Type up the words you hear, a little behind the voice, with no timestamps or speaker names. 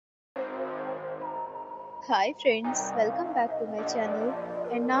Hi friends, welcome back to my channel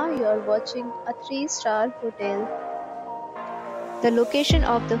and now you are watching a 3-star hotel. The location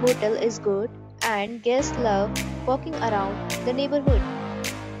of the hotel is good and guests love walking around the neighborhood.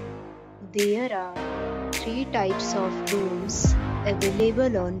 There are 3 types of rooms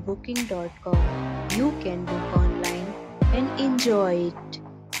available on booking.com. You can book online and enjoy it.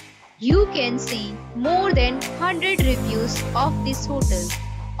 You can see more than 100 reviews of this hotel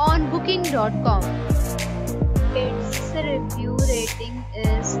on booking.com. Its review rating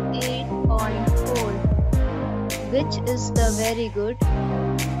is 8.4, which is the very good.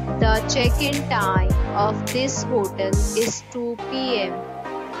 The check-in time of this hotel is 2 p.m.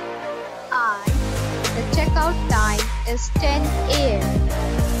 and the checkout time is 10 a.m.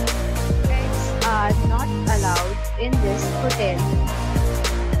 Pets are not allowed in this hotel.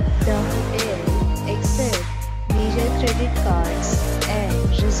 The hotel accepts major credit cards and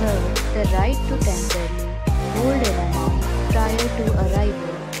reserves the right to temporarily hold an amount prior to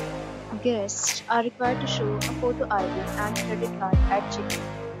arrival. Guests are required to show a photo ID and credit card at check-in.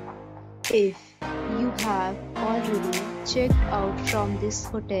 If you have already checked out from this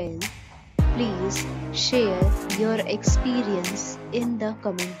hotel, please share your experience in the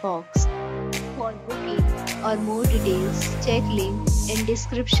comment box. For booking or more details, check link in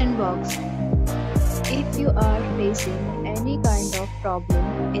description box. If you are facing any kind of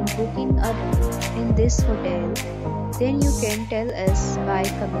problem in booking a room in this hotel, then you can tell us by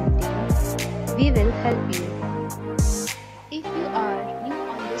commenting. We will help you. If you are new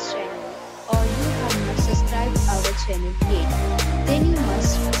on this channel or you have not subscribed our channel yet, then you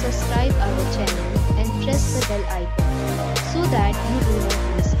must subscribe our channel and press the bell icon so that you do not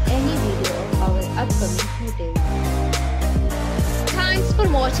miss any video of our upcoming hotel. Thanks for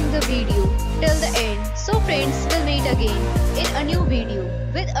watching the video till the end. So friends, we'll meet again in a new video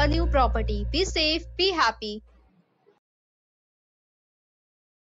with a new property. Be safe, be happy.